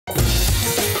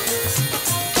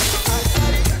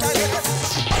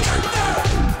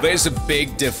There's a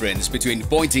big difference between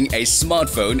pointing a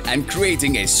smartphone and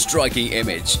creating a striking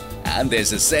image. And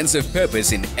there's a sense of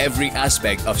purpose in every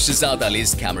aspect of Shezaad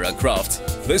Ally's camera craft.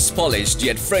 This polished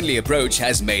yet friendly approach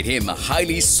has made him a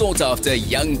highly sought-after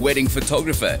young wedding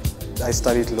photographer. I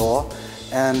studied law,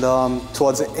 and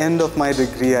towards the end of my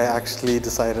degree, I actually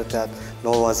decided that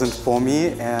law wasn't for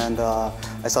me, and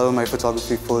I started my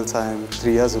photography full-time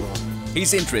 3 years ago.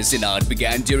 His interest in art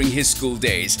began during his school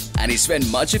days, and he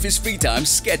spent much of his free time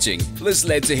sketching. This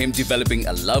led to him developing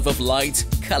a love of light,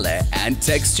 color, and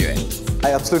texture.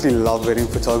 I absolutely love wedding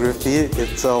photography.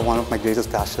 It's one of my greatest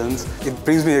passions. It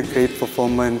brings me a great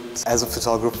fulfillment as a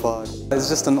photographer. It's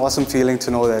just an awesome feeling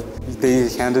to know that they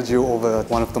handed you over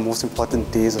one of the most important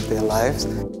days of their lives.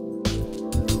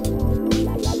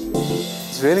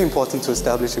 It's really important to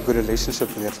establish a good relationship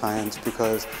with your clients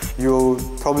because you're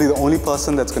probably the only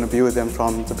person that's going to be with them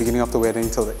from the beginning of the wedding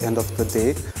till the end of the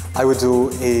day. I would do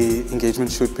an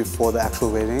engagement shoot before the actual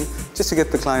wedding just to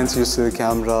get the clients used to the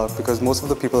camera because most of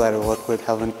the people that I work with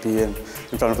haven't been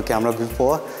in front of a camera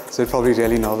before, so they're probably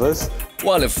really nervous.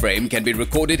 While a frame can be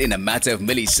recorded in a matter of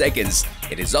milliseconds,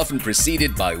 it is often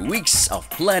preceded by weeks of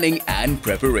planning and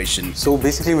preparation. So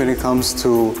basically when it comes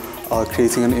to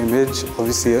creating an image,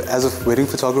 obviously as a wedding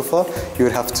photographer, you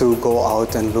would have to go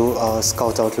out and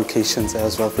scout out locations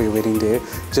as well for your wedding day,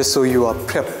 just so you are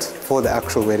prepped for the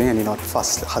actual wedding and you're not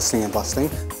hustling and bustling.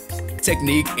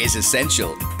 Technique is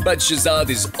essential, but Shezaad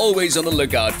is always on the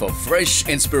lookout for fresh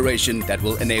inspiration that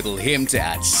will enable him to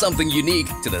add something unique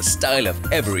to the style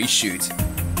of every shoot.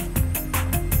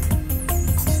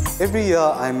 Every year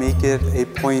I make it a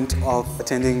point of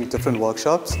attending different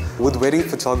workshops. With wedding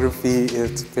photography,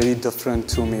 it's very different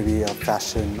to maybe a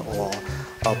fashion or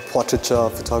a portraiture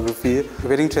photography.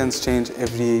 Wedding trends change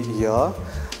every year,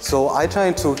 so I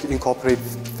try to incorporate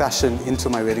fashion into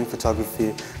my wedding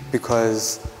photography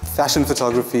because fashion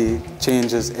photography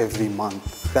changes every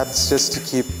month. That's just to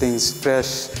keep things fresh,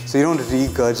 so you don't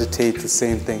regurgitate the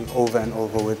same thing over and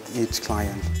over with each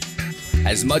client.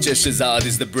 As much as Shezaad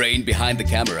is the brain behind the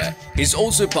camera, he's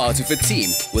also part of a team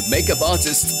with makeup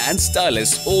artists and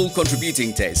stylists all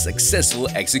contributing to a successful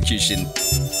execution.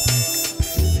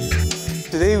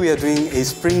 Today we are doing a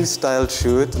spring-style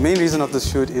shoot. The main reason of the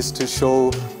shoot is to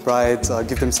show brides,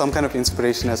 give them some kind of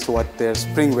inspiration as to what their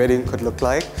spring wedding could look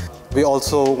like. We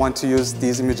also want to use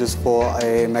these images for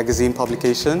a magazine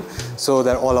publication so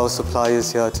that all our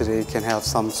suppliers here today can have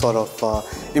some sort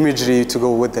of imagery to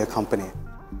go with their company.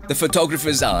 The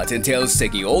photographer's art entails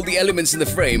taking all the elements in the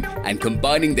frame and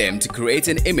combining them to create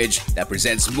an image that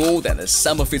presents more than the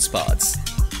sum of its parts.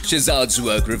 Shezaad's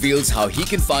work reveals how he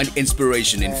can find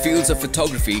inspiration in fields of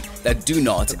photography that do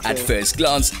not, at first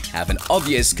glance, have an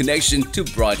obvious connection to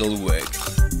bridal work.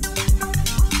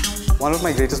 One of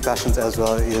my greatest passions as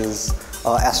well is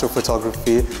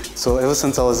astrophotography. So ever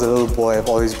since I was a little boy, I've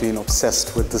always been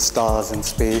obsessed with the stars and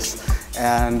space.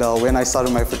 And when I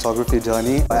started my photography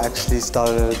journey, I actually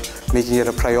started making it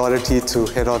a priority to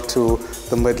head out to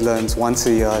the Midlands once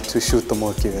a year to shoot the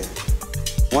Milky Way.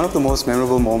 One of the most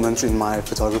memorable moments in my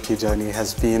photography journey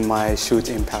has been my shoot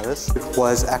in Paris. It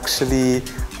was actually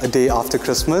a day after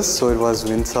Christmas, so it was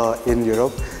winter in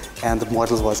Europe, and the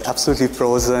model was absolutely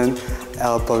frozen,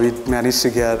 but we managed to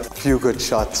get a few good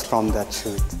shots from that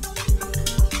shoot.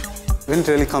 When it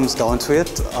really comes down to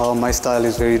it, my style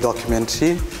is very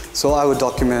documentary, so I would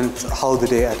document how the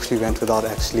day actually went without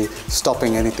actually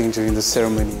stopping anything during the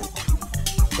ceremony.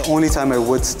 The only time I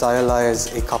would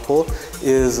stylize a couple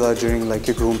is during like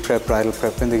your groom prep, bridal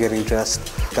prep, when they're getting dressed.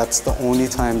 That's the only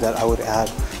time that I would add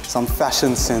some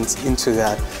fashion sense into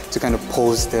that to kind of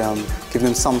pose them, give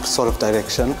them some sort of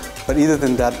direction. But other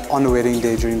than that, on the wedding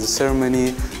day, during the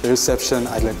ceremony, the reception,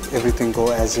 I'd let everything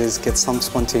go as is, get some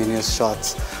spontaneous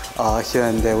shots here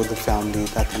and there with the family,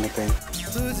 that kind of thing.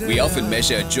 We often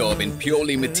measure a job in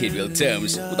purely material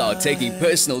terms without taking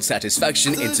personal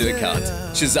satisfaction into account.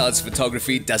 Shezaad's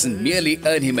photography doesn't merely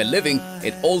earn him a living,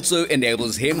 it also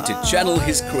enables him to channel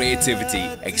his creativity,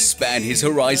 expand his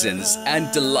horizons,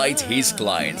 and delight his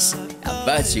clients. And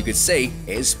that, you could say,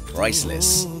 is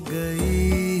priceless.